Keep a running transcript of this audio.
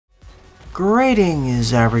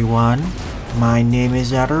Greetings everyone, my name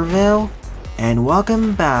is Etterville, and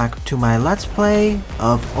welcome back to my Let's Play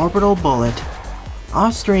of Orbital Bullet.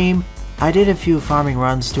 Off stream, I did a few farming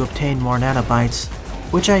runs to obtain more nanobytes,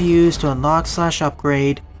 which I used to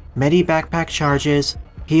unlock/upgrade Medi backpack charges,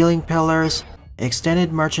 healing pillars,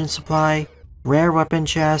 extended merchant supply, rare weapon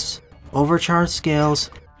chests, overcharged skills,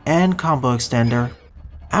 and combo extender.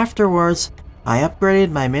 Afterwards, I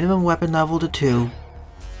upgraded my minimum weapon level to 2.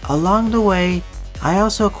 Along the way, I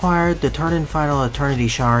also acquired the Third and Final Eternity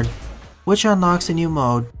Shard, which unlocks a new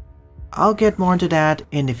mode. I'll get more into that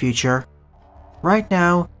in the future. Right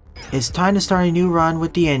now, it's time to start a new run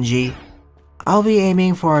with the NG. I'll be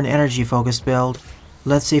aiming for an energy focused build.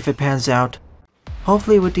 Let's see if it pans out.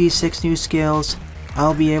 Hopefully with these 6 new skills,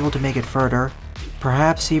 I'll be able to make it further,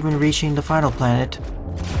 perhaps even reaching the final planet.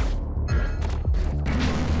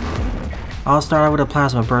 I'll start out with a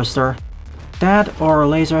plasma burster. That or a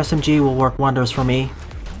laser SMG will work wonders for me.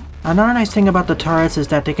 Another nice thing about the turrets is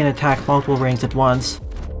that they can attack multiple rings at once.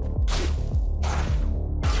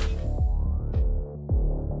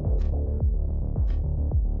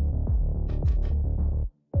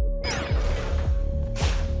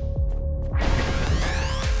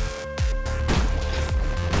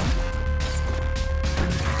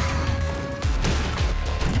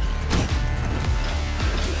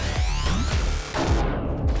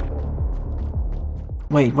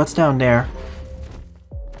 Wait, what's down there?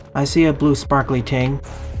 I see a blue sparkly thing.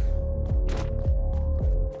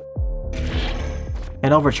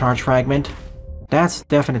 An overcharge fragment. That's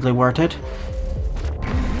definitely worth it.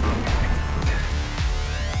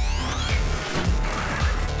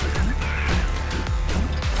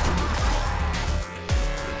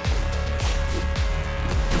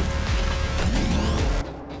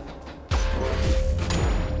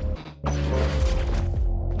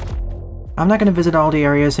 I'm not going to visit all the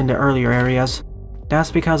areas in the earlier areas. That's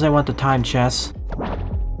because I want the time chests.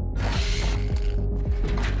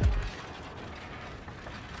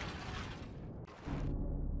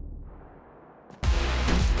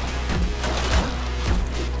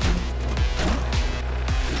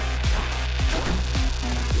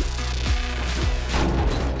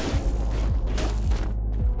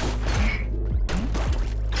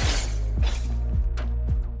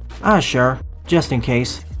 Ah, sure. Just in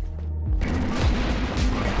case.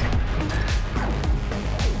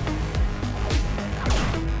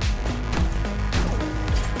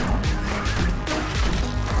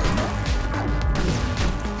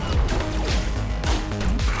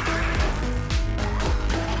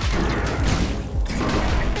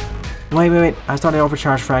 Wait, I saw the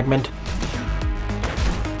overcharge fragment.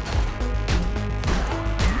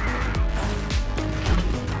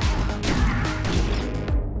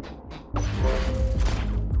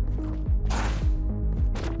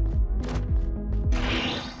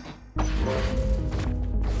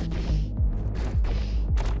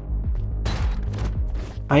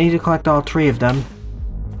 I need to collect all 3 of them.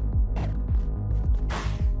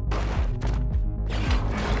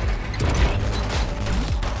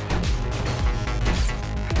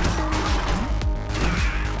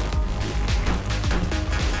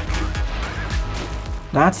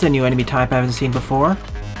 That's the new enemy type I haven't seen before.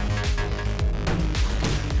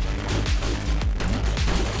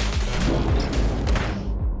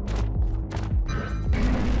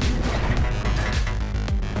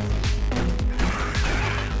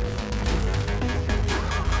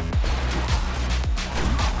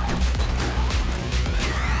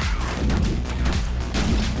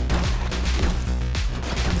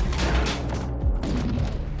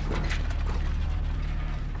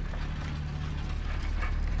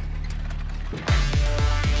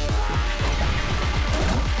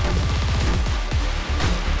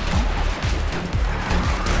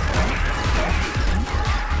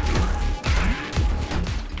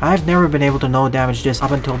 I've never been able to no damage this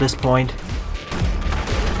up until this point.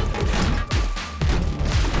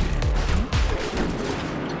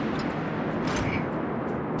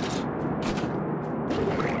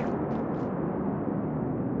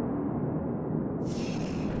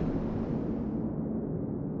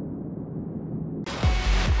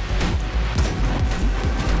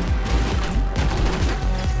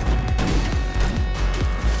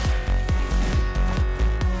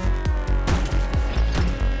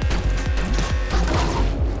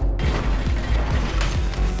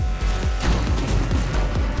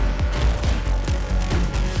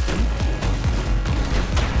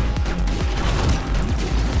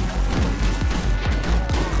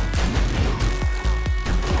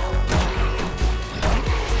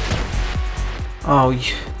 Oh,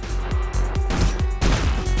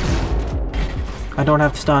 I don't don't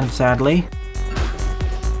have stun, sadly.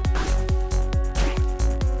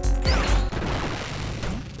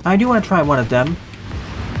 I do want to try one of them.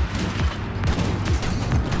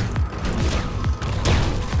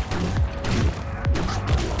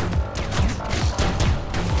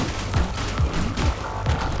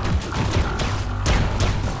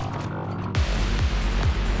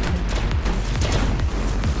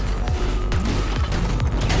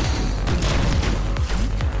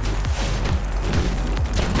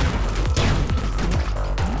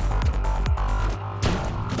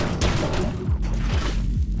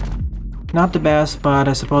 Not the best, but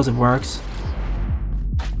I suppose it works.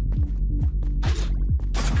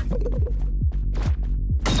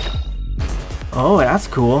 Oh, that's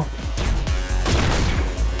cool.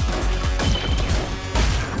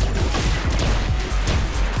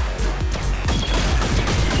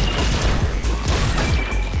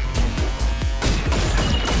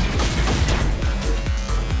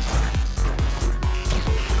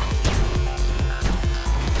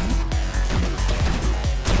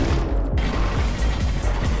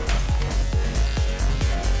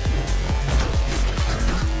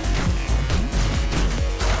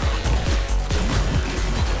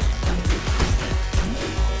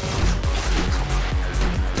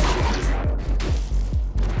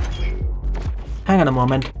 Hang on a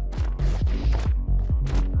moment.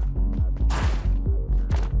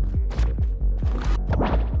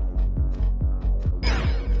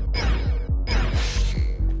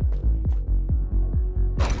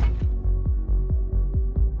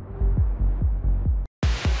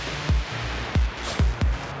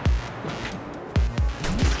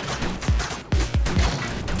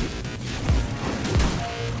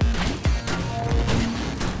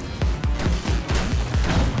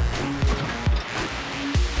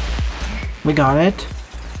 We got it.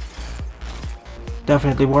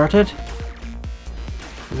 Definitely worth it.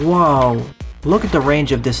 Whoa, look at the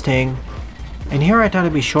range of this thing. And here I thought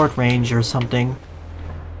it'd be short range or something.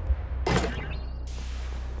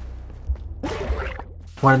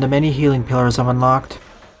 One of the many healing pillars I've unlocked.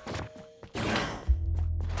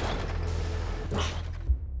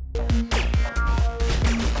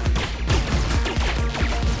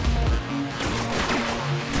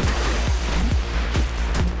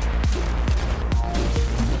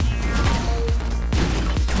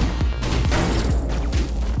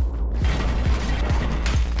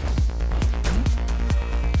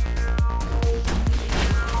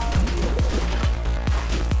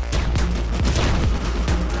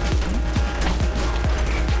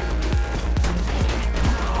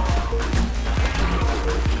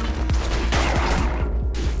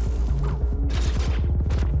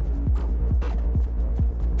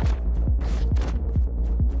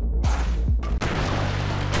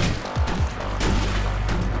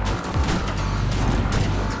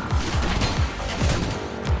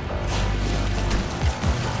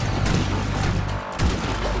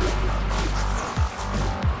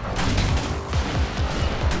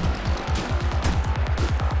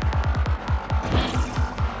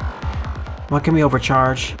 What can we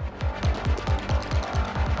overcharge?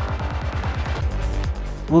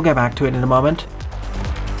 We'll get back to it in a moment.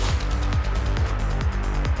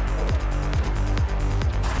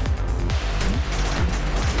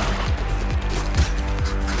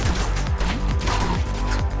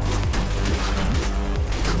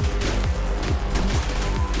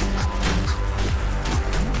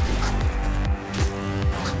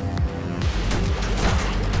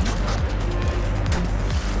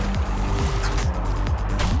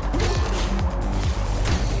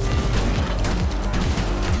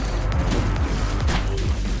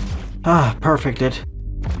 Ah, perfected.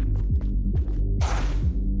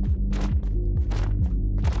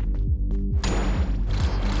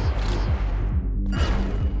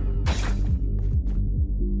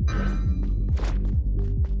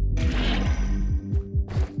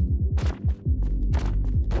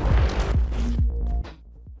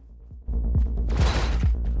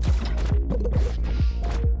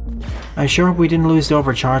 I sure hope we didn't lose the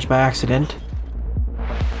overcharge by accident.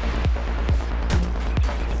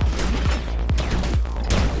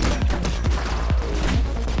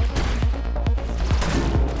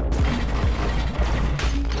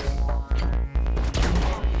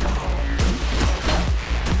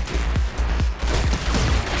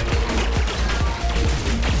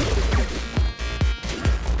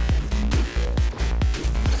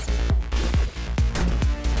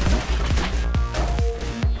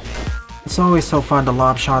 It's always so fun to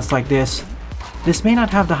lob shots like this. This may not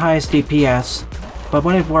have the highest DPS, but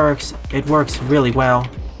when it works really well.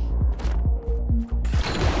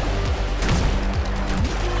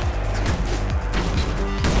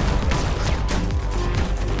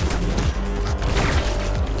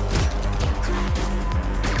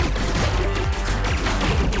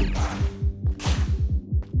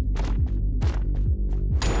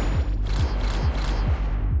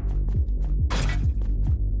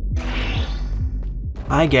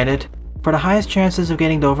 I get it. For the highest chances of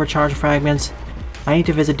getting the overcharge fragments, I need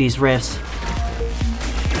to visit these rifts.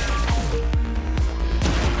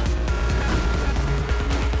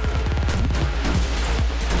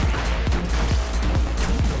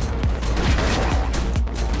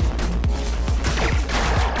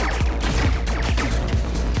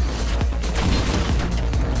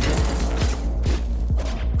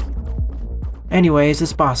 Anyways,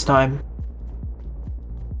 it's boss time.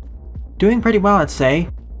 Doing pretty well, I'd say.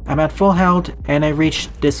 I'm at full health, and I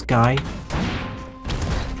reached this guy.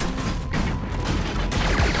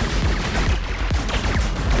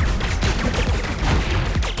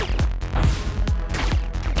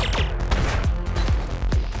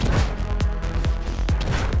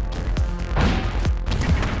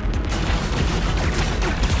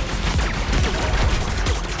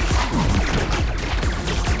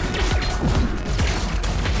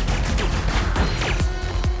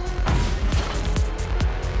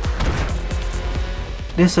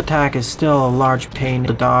 This attack is still a large pain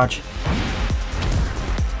to dodge.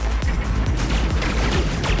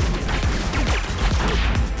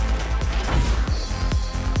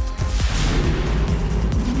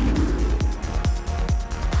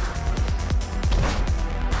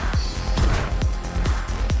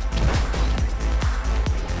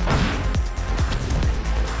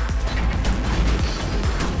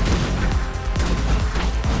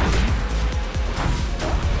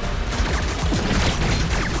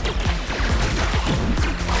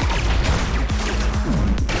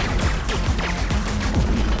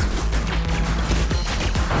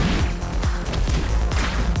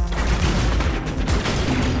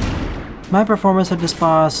 My performance at this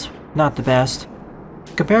boss, not the best.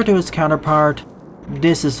 Compared to its counterpart,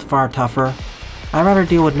 this is far tougher. I'd rather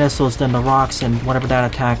deal with missiles than the rocks and whatever that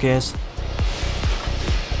attack is.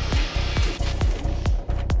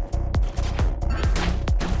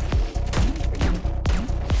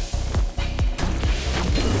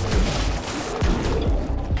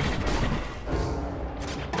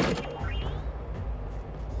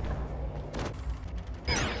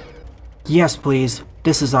 Yes, please.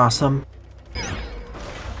 This is awesome.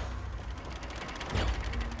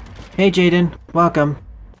 Hey Jaden, welcome.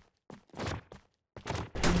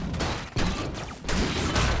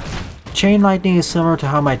 Chain lightning is similar to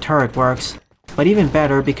how my turret works, but even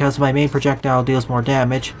better because my main projectile deals more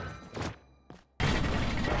damage.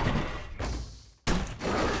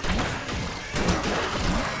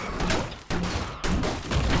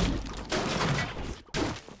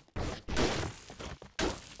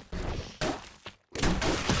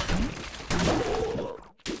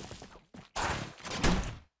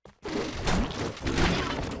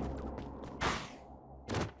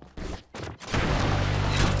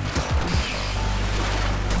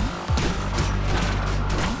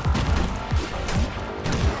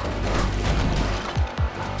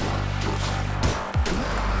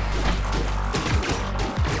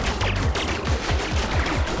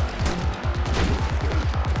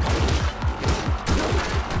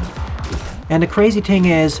 And the crazy thing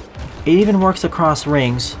is, it even works across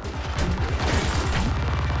rings.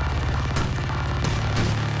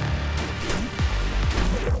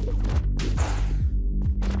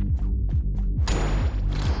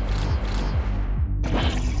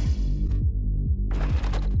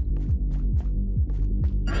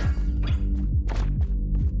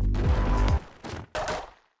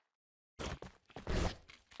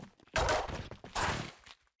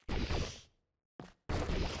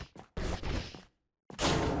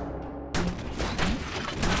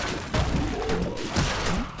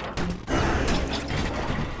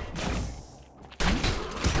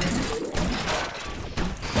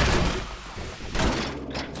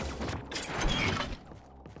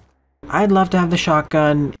 I'd love to have the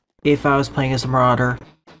shotgun if I was playing as a Marauder.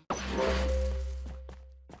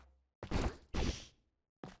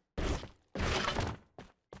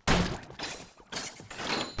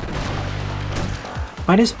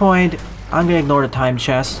 By this point, I'm gonna ignore the time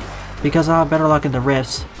chest, because I'll have better luck in the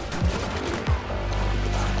rifts.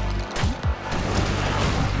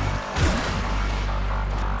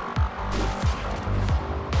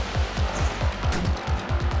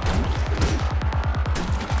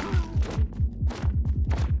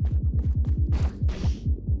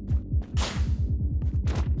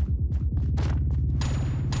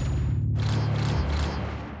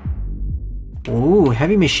 Ooh,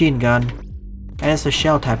 heavy machine gun. And it's a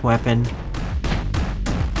shell type weapon.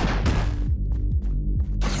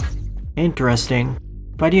 Interesting.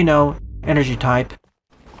 But you know, energy type.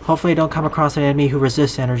 Hopefully I don't come across an enemy who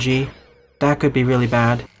resists energy. That could be really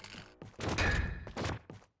bad.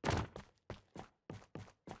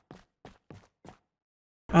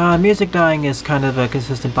 Music dying is kind of a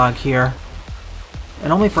consistent bug here.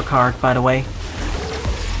 And only for Karth, by the way.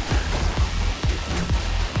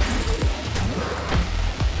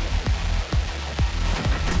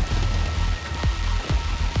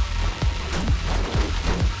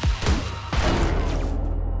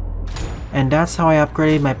 And that's how I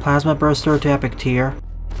upgraded my Plasma Burster to Epic tier.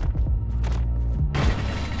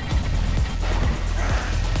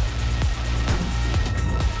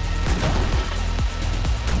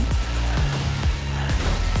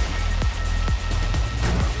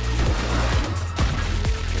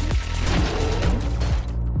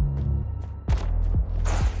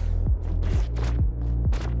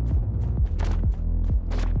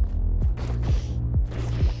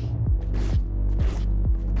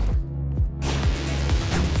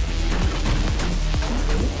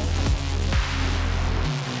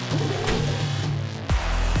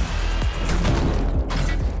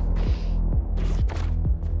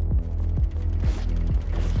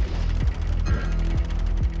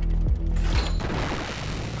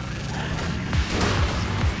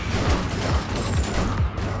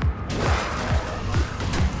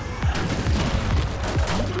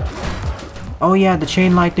 Oh yeah, the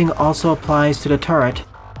chain lightning also applies to the turret,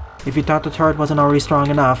 if you thought the turret wasn't already strong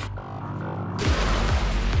enough.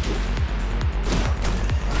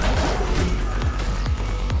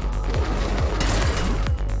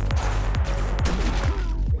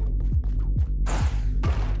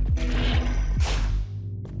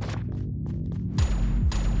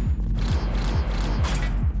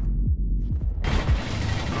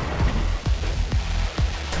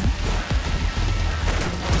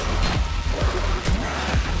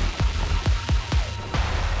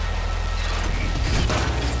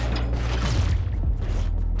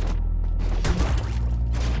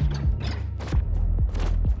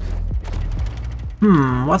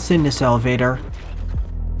 What's in this elevator?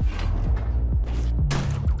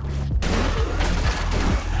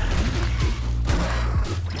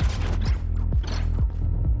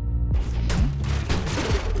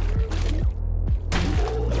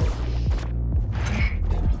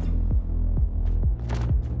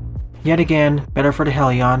 Yet again, better for the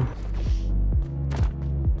Helion.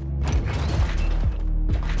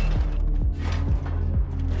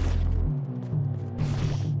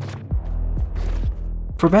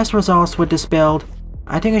 For best results with this build,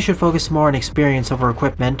 I think I should focus more on experience over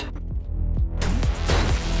equipment.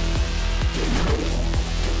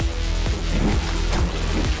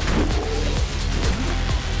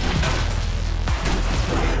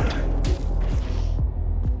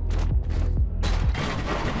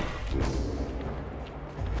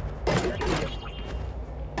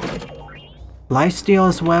 Lifesteal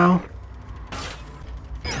as well.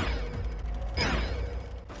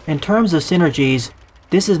 In terms of synergies,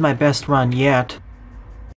 this is my best run yet.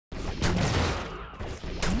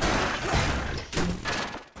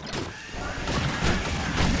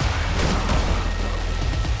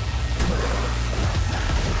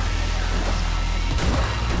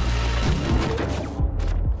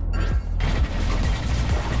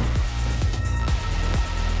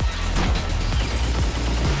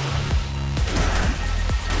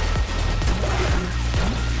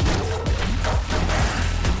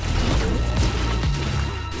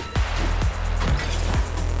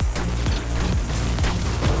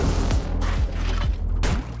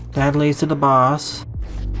 That leads to the boss.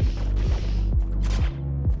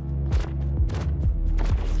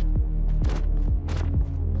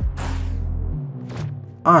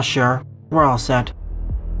 Ah, sure. We're all set.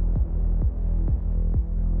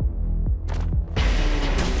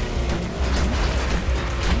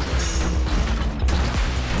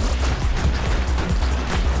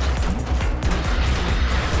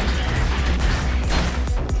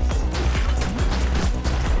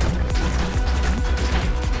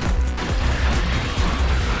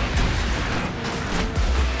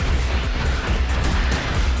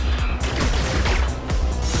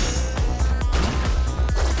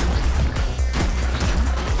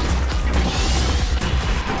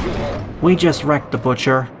 We just wrecked the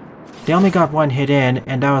Butcher. They only got one hit in,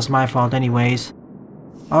 and that was my fault anyways.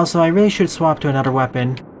 Also, I really should swap to another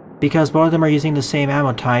weapon, because both of them are using the same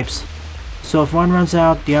ammo types. So if one runs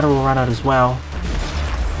out, the other will run out as well.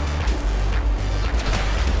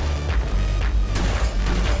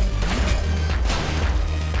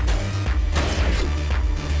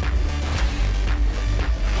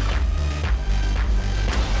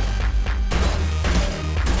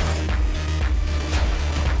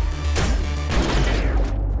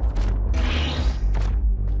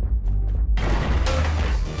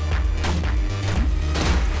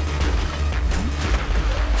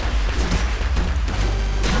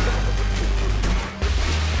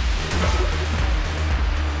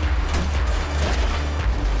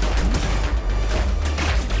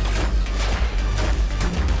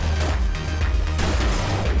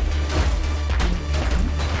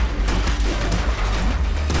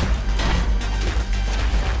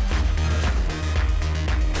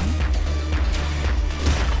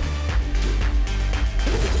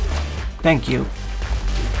 Thank you.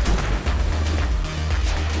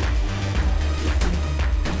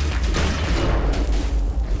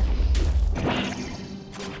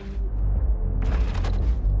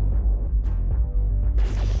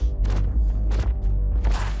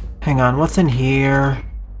 Hang on, what's in here?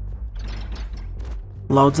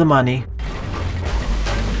 Loads of money.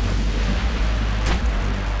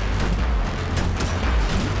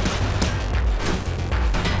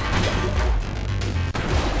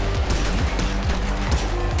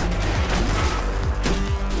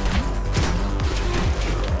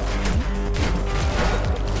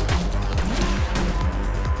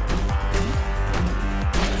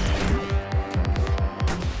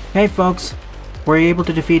 Hey folks, were you able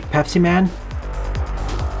to defeat Pepsi Man?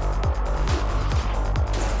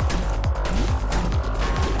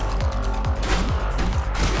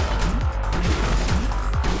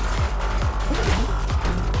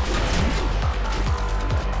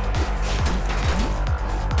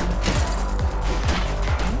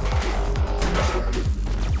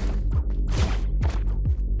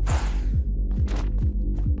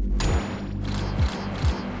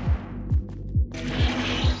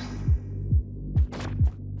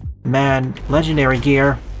 Man, legendary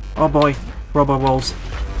gear. Oh boy, Robo-Wolves.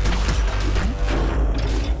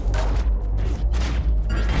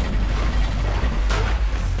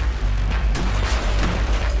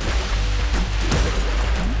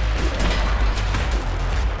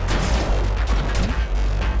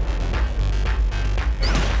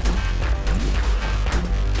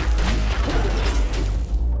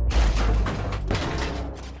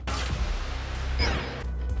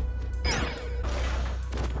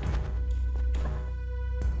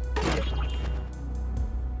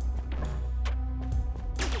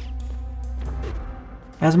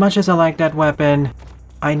 As much as I like that weapon,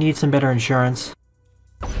 I need some better insurance.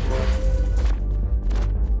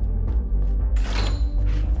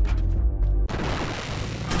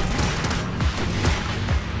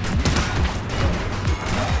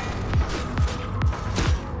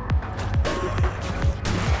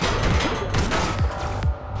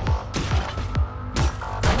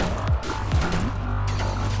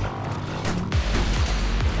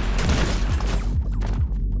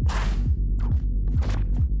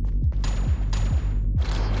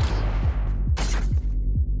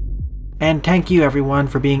 And thank you everyone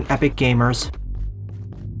for being epic gamers.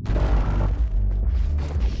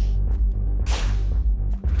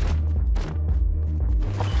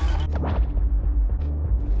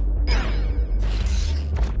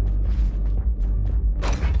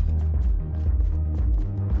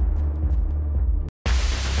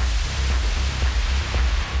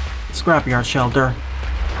 Scrapyard shelter.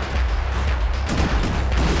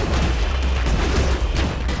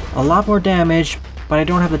 A lot more damage, but I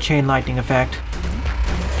don't have the chain lightning effect.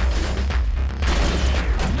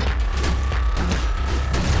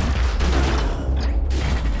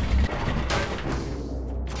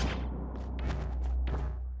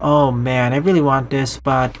 Oh man, I really want this,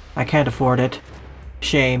 but I can't afford it.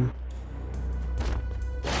 Shame.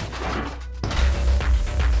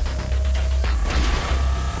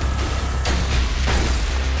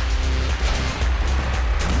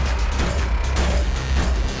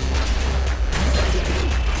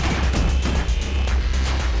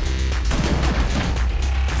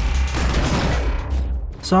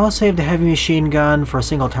 So I'll save the heavy machine gun for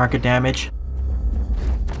single target damage.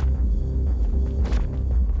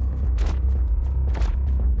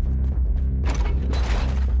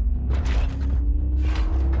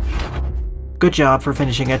 Good job for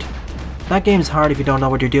finishing it. That game's hard if you don't know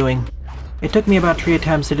what you're doing. It took me about 3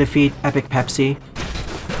 attempts to defeat Epic Pepsi.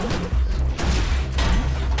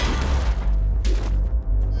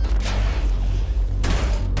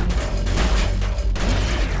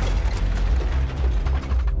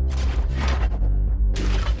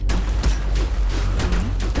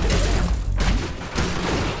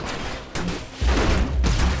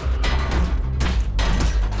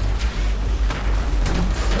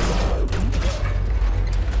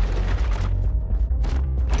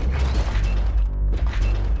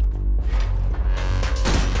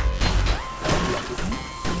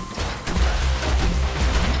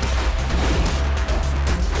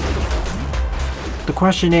 The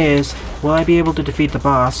question is, will I be able to defeat the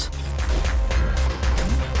boss?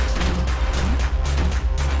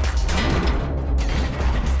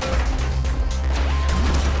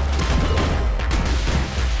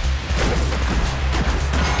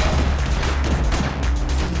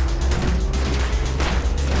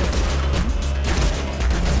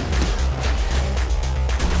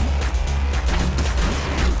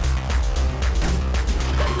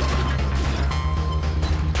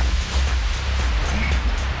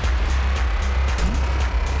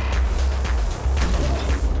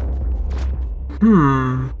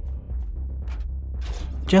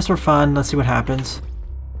 Just for fun, let's see what happens.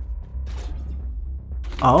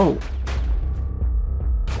 Oh.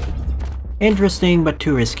 Interesting, but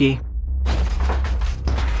too risky.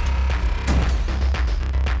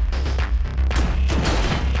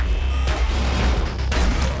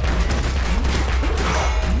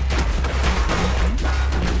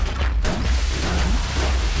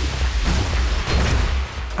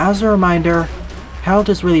 As a reminder, health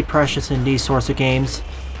is really precious in these sorts of games.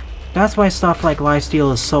 That's why stuff like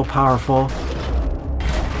lifesteal is so powerful.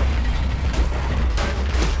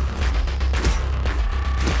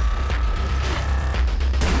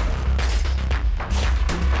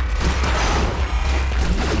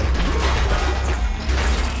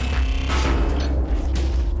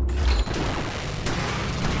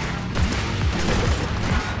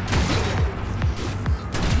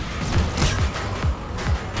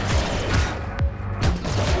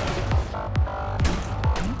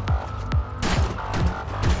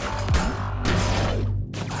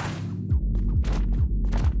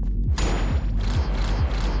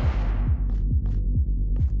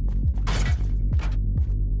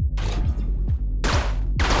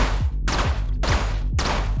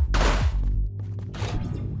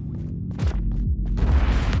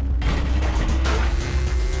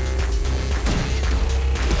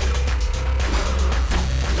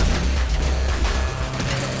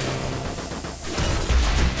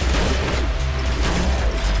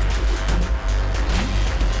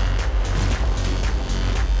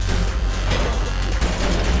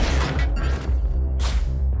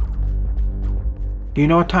 Do you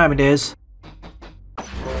know what time it is?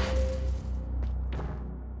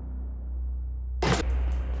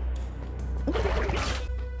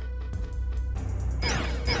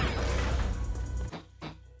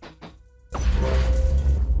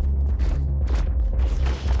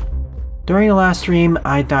 During the last stream,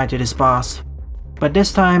 I died to this boss, but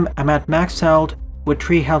this time I'm at max health with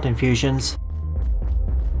 3 health infusions.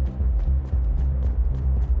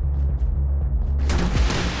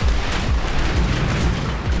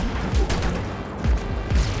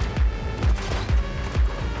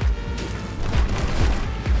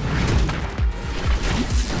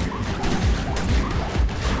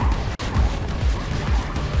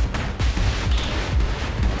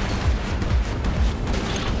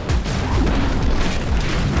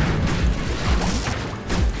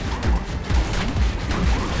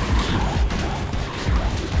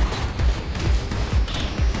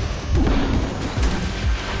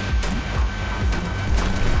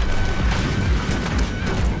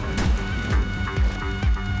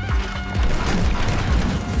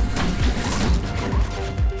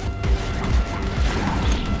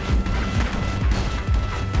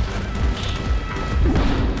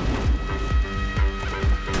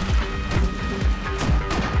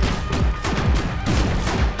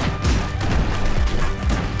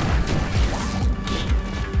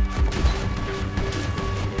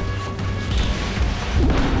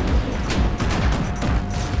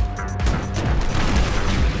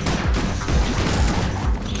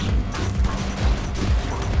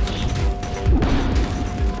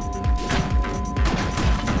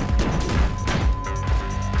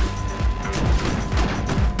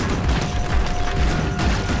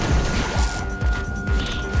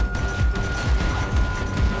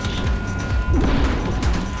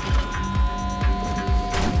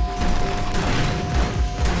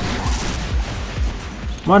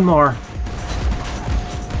 One more.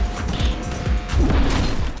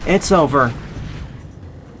 It's over.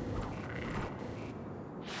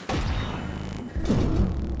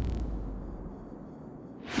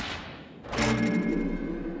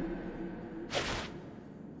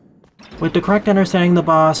 With the correct understanding of the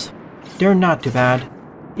boss, they're not too bad,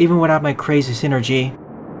 even without my crazy synergy.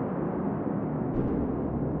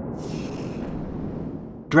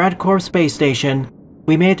 Dread Corp space station.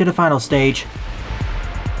 We made it to the final stage.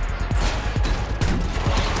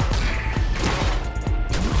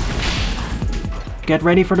 Get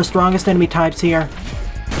ready for the strongest enemy types here.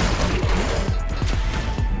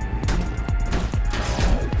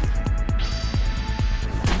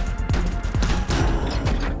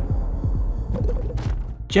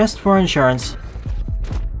 Just for insurance.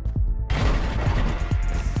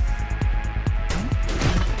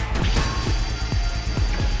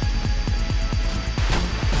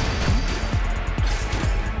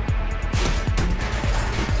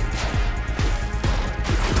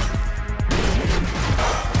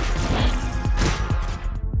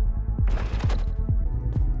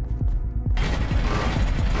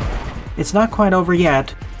 It's not quite over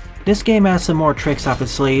yet. This game has some more tricks up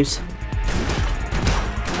its sleeves.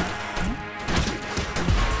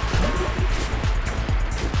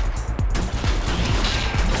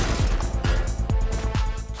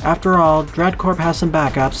 After all, Dread Corp has some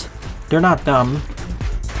backups. They're not dumb.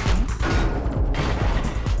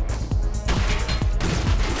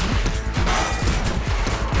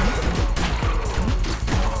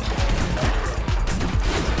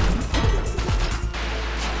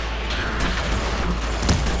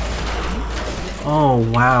 Oh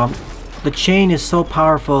wow, the chain is so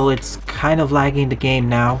powerful it's kind of lagging the game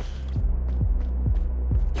now.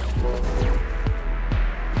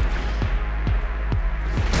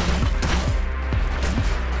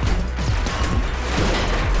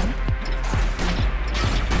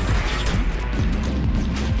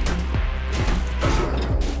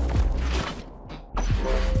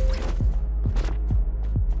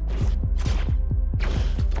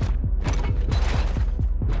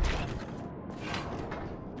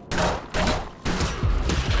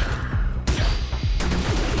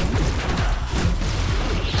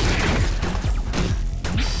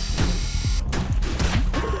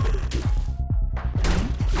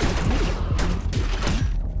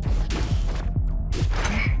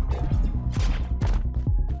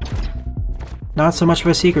 Not so much of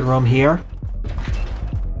a secret room here.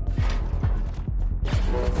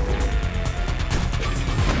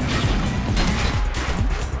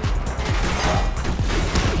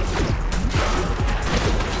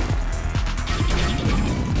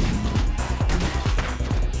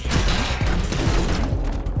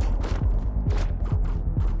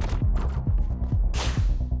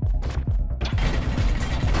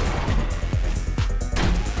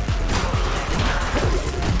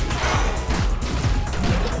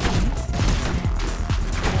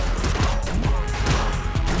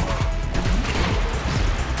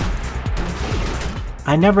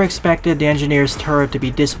 I never expected the engineer's turret to be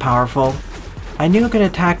this powerful. I knew it could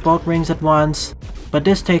attack both rings at once, but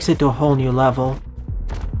this takes it to a whole new level.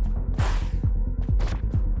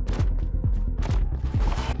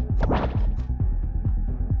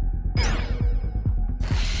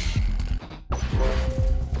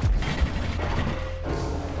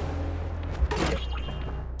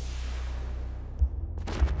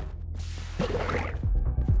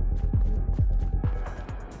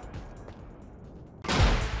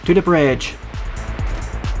 To the bridge.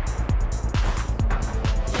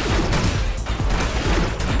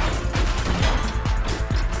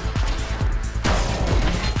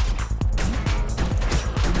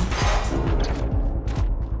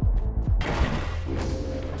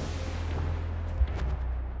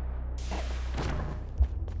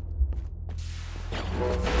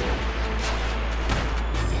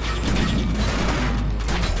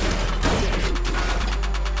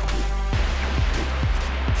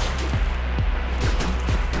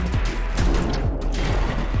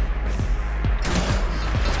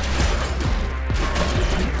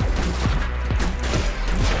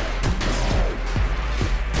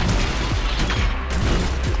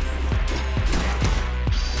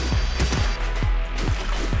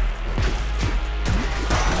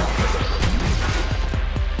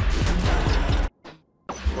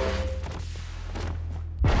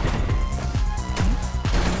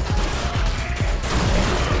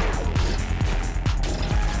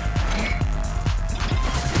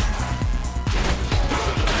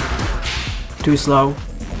 Too slow.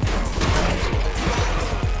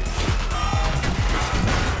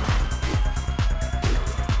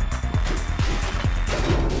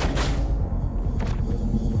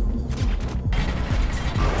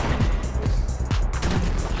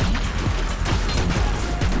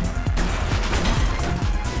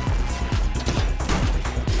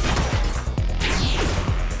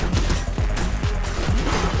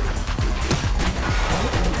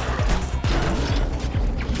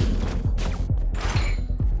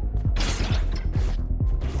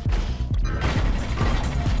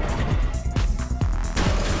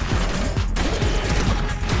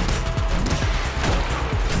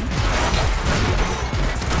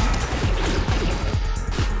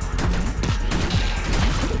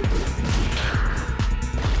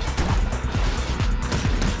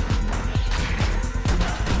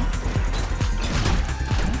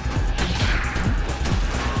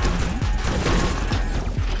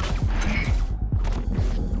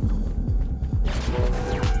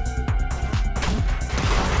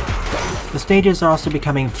 The stages are also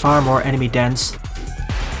becoming far more enemy dense.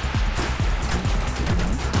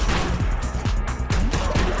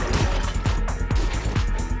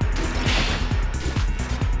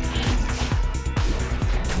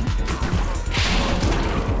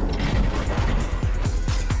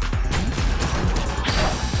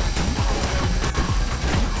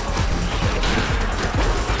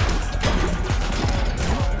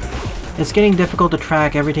 It's getting difficult to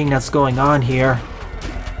track everything that's going on here.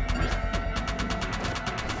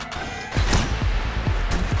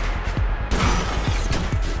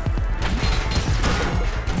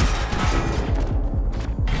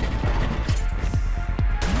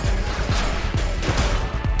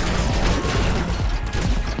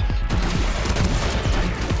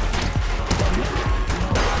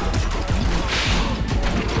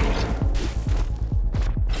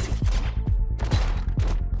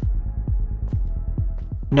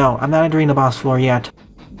 No, I'm not entering the boss floor yet.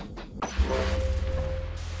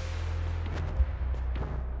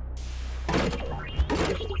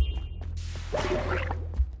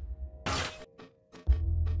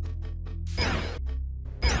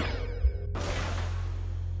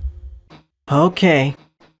 Okay,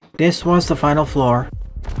 this was the final floor.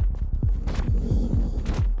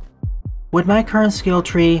 With my current skill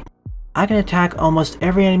tree, I can attack almost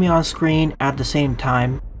every enemy on screen at the same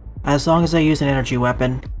time, as long as I use an energy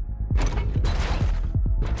weapon.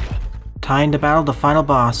 Time to battle the final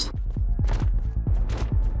boss.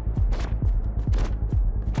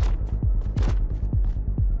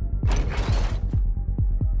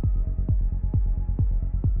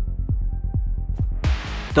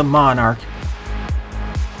 The Monarch.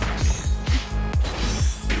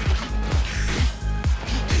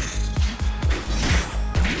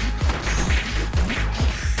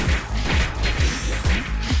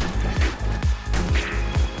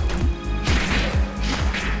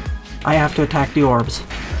 I have to attack the orbs.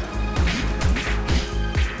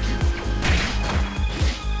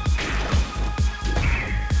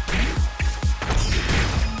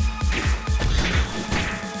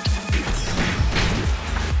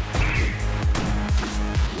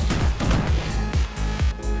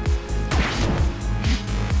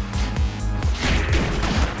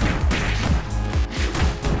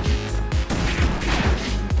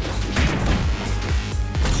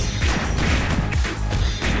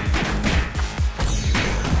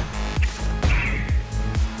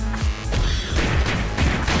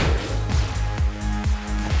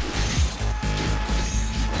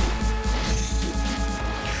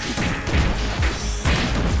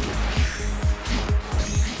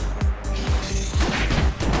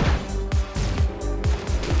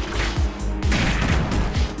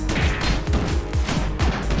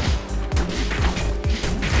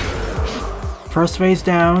 First phase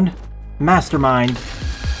down, Mastermind.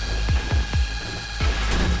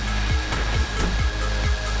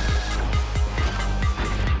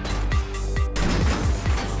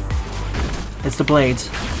 It's the blades.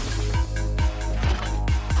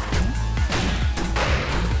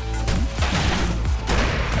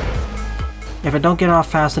 If I don't get off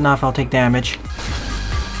fast enough, I'll take damage.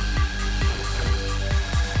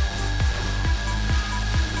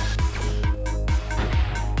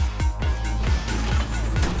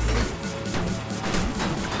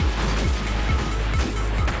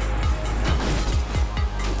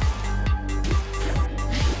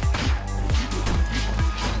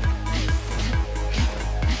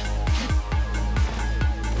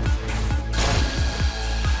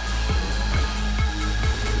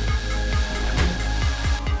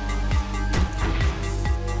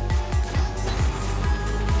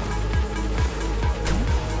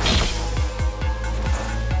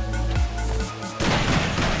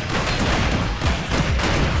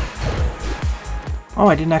 Oh,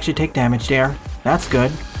 I didn't actually take damage there. That's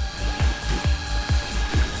good.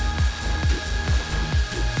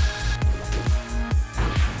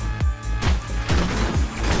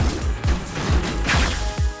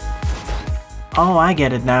 Oh, I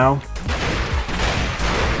get it now.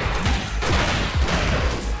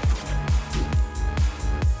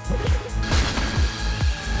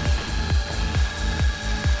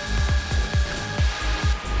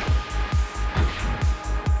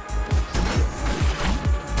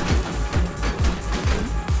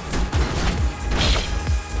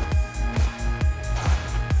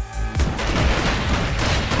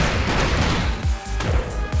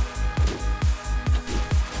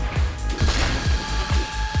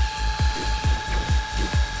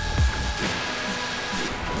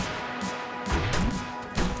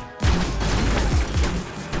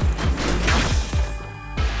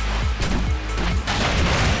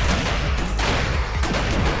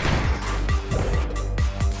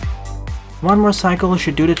 One more cycle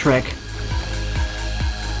should do the trick.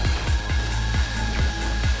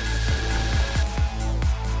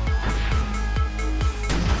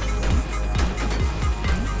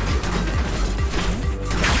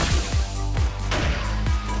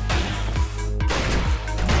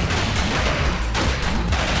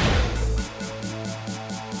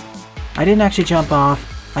 I didn't actually jump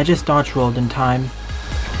off, I just dodge rolled in time.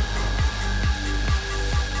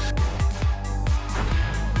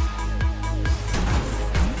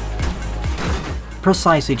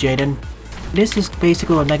 Precisely, Jaden. This is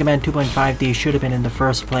basically what Mega Man 2.5D should have been in the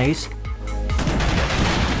first place.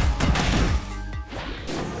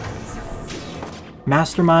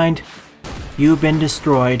 Mastermind, you've been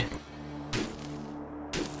destroyed.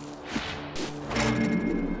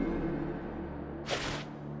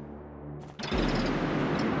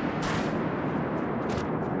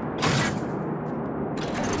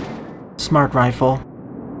 smart rifle.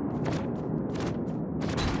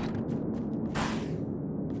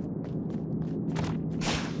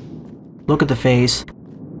 Look at the face.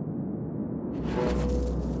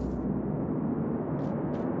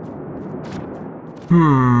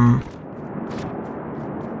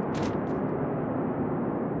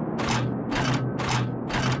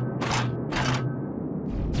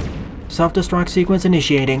 Self-destruct sequence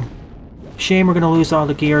initiating. Shame we're gonna lose all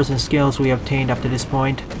the gears and skills we obtained up to this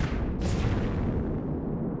point.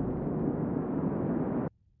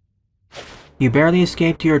 You barely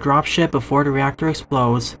escape to your dropship before the reactor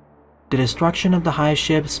explodes. The destruction of the hive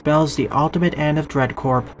ship spells the ultimate end of Dread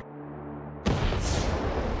Corp.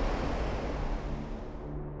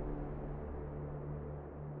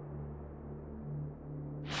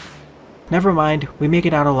 Never mind, we make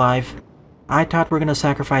it out alive. I thought we were gonna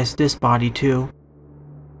sacrifice this body too.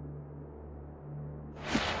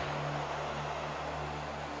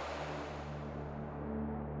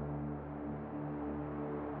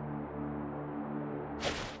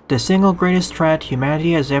 The single greatest threat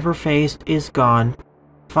humanity has ever faced is gone.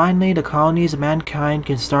 Finally, the colonies of mankind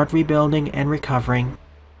can start rebuilding and recovering.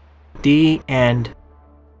 The end.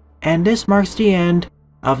 And this marks the end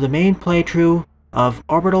of the main playthrough of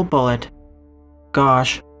Orbital Bullet.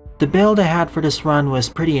 Gosh, the build I had for this run was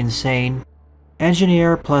pretty insane.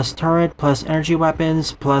 Engineer plus turret plus energy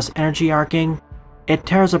weapons plus energy arcing. It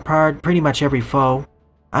tears apart pretty much every foe.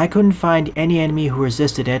 I couldn't find any enemy who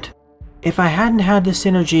resisted it. If I hadn't had this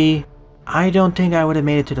synergy, I don't think I would have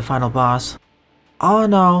made it to the final boss. All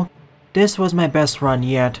in all, this was my best run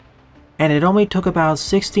yet, and it only took about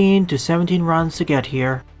 16 to 17 runs to get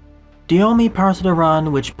here. The only parts of the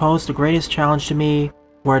run which posed the greatest challenge to me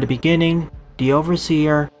were the beginning, the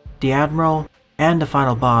Overseer, the Admiral, and the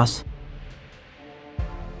final boss.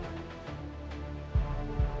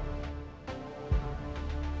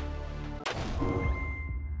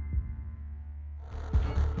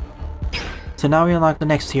 So now we unlock the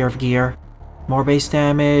next tier of gear. More base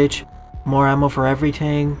damage, more ammo for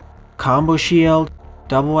everything, combo shield,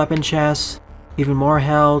 double weapon chests, even more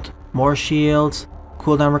health, more shields,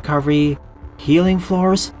 cooldown recovery, healing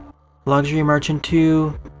floors, luxury merchant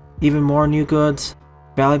 2, even more new goods,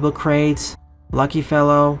 valuable crates, lucky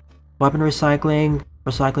fellow, weapon recycling,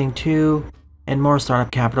 recycling 2, and more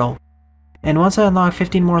startup capital. And once I unlock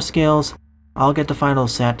 15 more skills, I'll get the final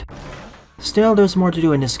set. Still, there's more to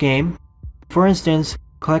do in this game. For instance,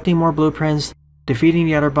 collecting more blueprints, defeating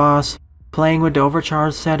the other boss, playing with the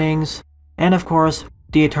overcharge settings, and of course,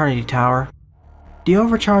 the Eternity Tower. The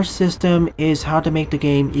overcharge system is how to make the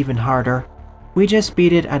game even harder. We just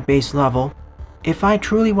beat it at base level. If I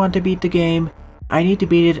truly want to beat the game, I need to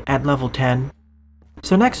beat it at level 10.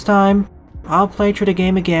 So next time, I'll play through the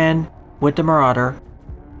game again with the Marauder.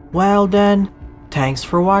 Well then, thanks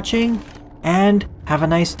for watching, and have a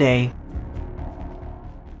nice day.